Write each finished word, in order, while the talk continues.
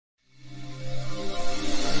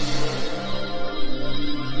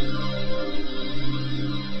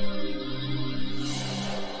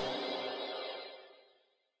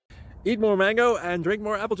Eat more mango and drink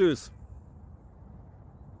more apple juice.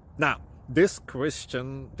 Now, this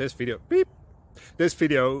video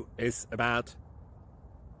is about...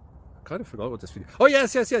 I kind of forgot what this video... Oh,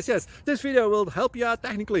 yes. This video will help you out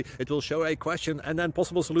technically. It will show a question and then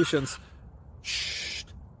possible solutions. Shh.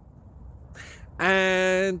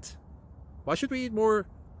 And why should we eat more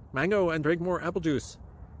mango and drink more apple juice?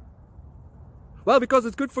 Well, because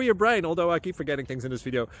it's good for your brain, although I keep forgetting things in this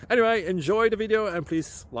video. Anyway, enjoy the video and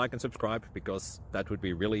please like and subscribe, because that would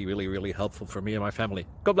be really helpful for me and my family.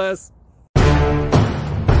 God bless!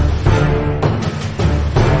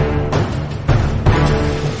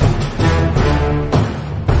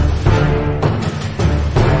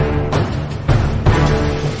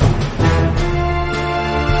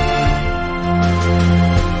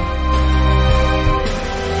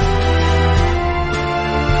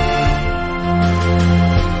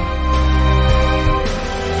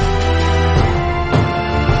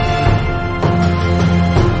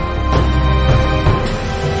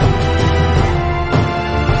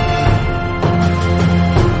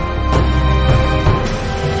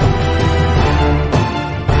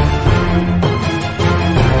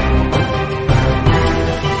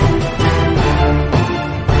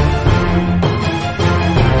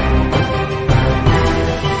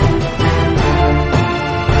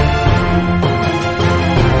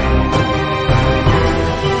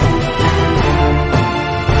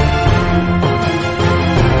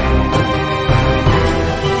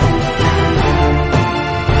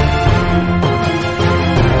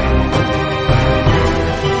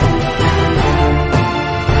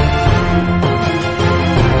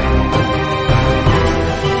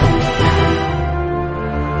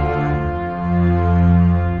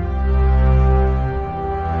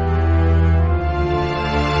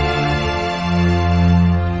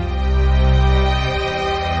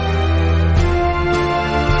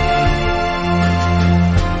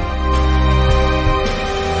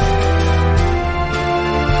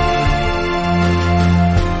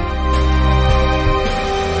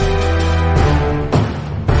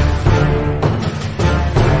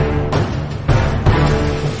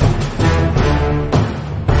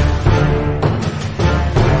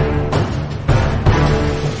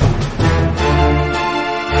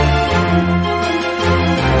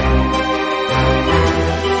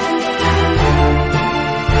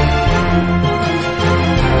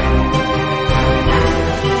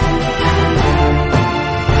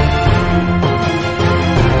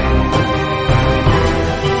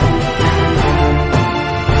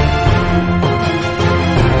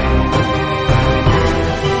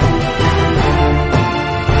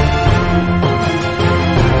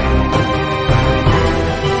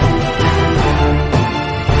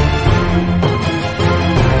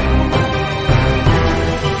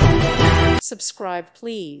 Subscribe,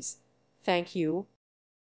 please. Thank you.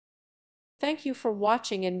 Thank you for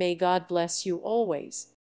watching, and may God bless you always.